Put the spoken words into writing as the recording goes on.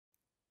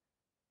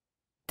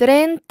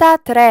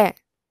33.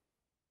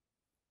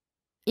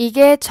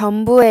 이게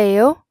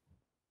전부예요?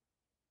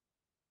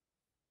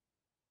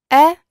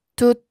 È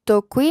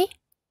tutto qui?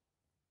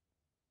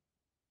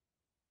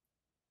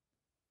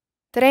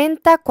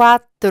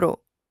 34.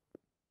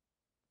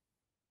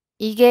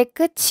 이게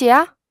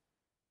끝이야?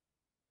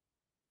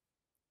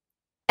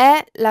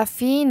 È la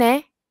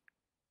fine?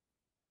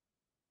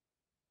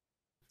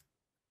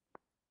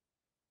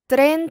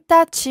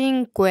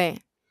 35.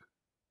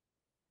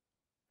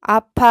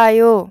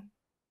 아파요.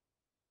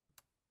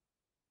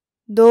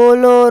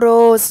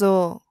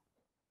 doloroso.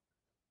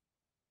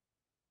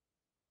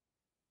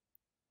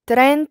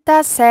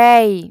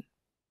 36.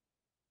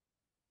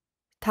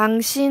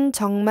 당신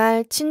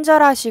정말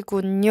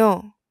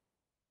친절하시군요.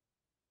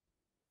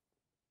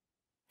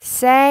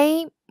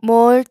 Sei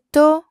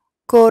molto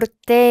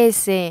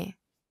cortese.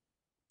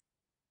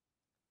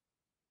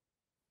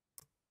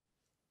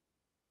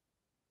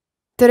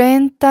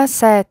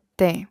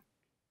 37.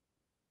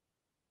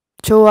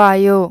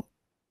 좋아요.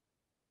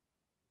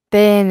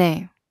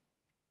 bene.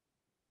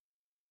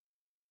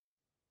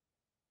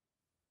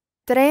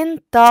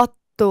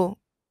 38.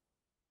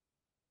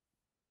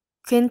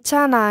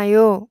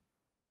 괜찮아요.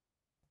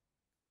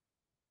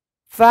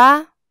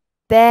 va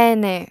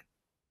bene.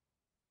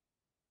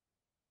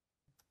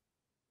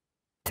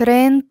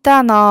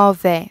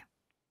 39.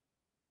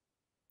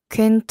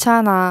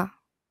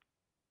 괜찮아.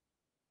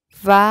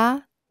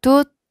 va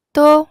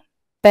tutto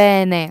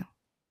bene.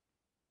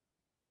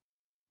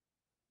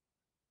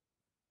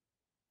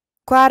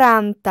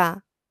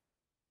 40.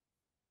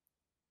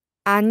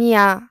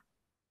 아니야.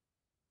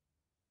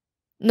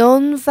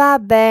 non va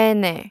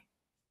bene.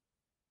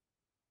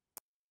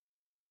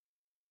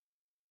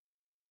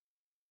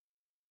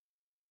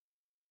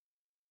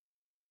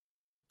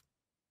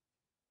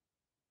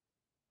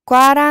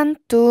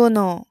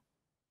 41.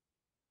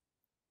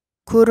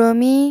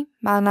 구름이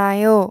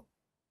많아요.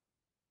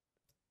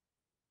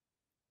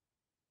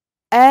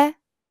 È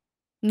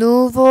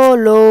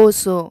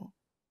nuvoloso.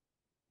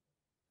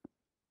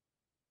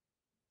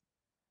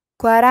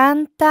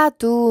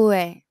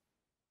 42.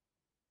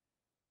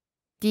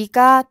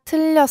 네가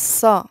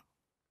틀렸어.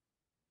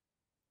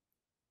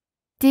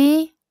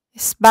 Ti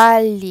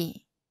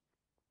sbagli.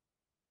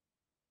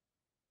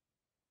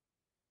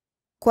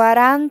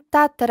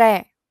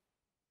 43.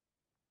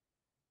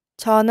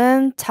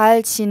 저는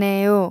잘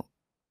지내요.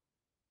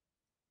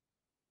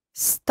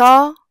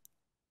 Sto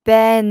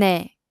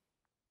bene.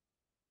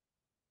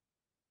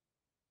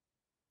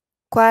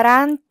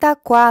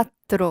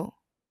 44.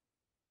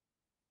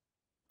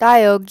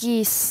 나 여기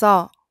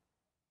있어.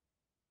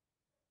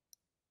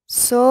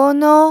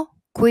 Sono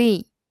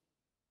qui.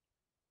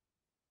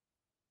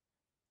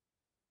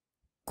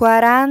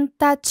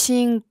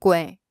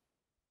 45.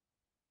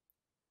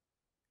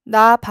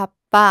 나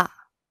바빠.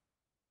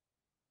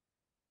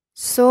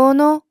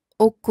 Sono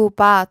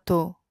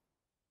occupato.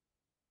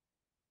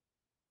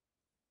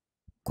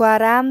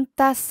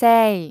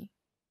 46.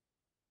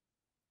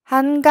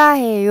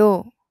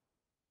 한가해요.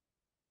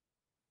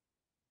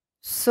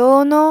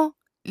 Sono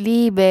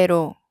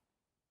libero.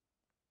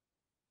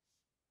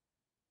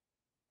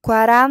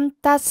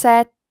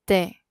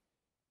 47.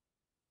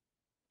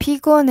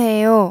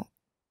 피곤해요.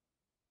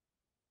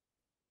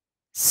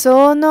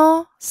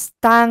 Sono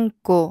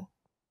stanco.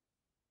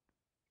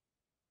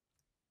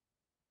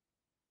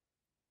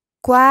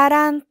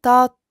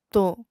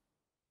 48.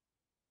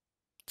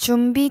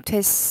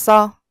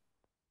 준비됐어.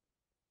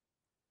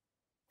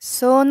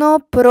 Sono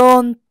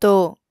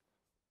pronto.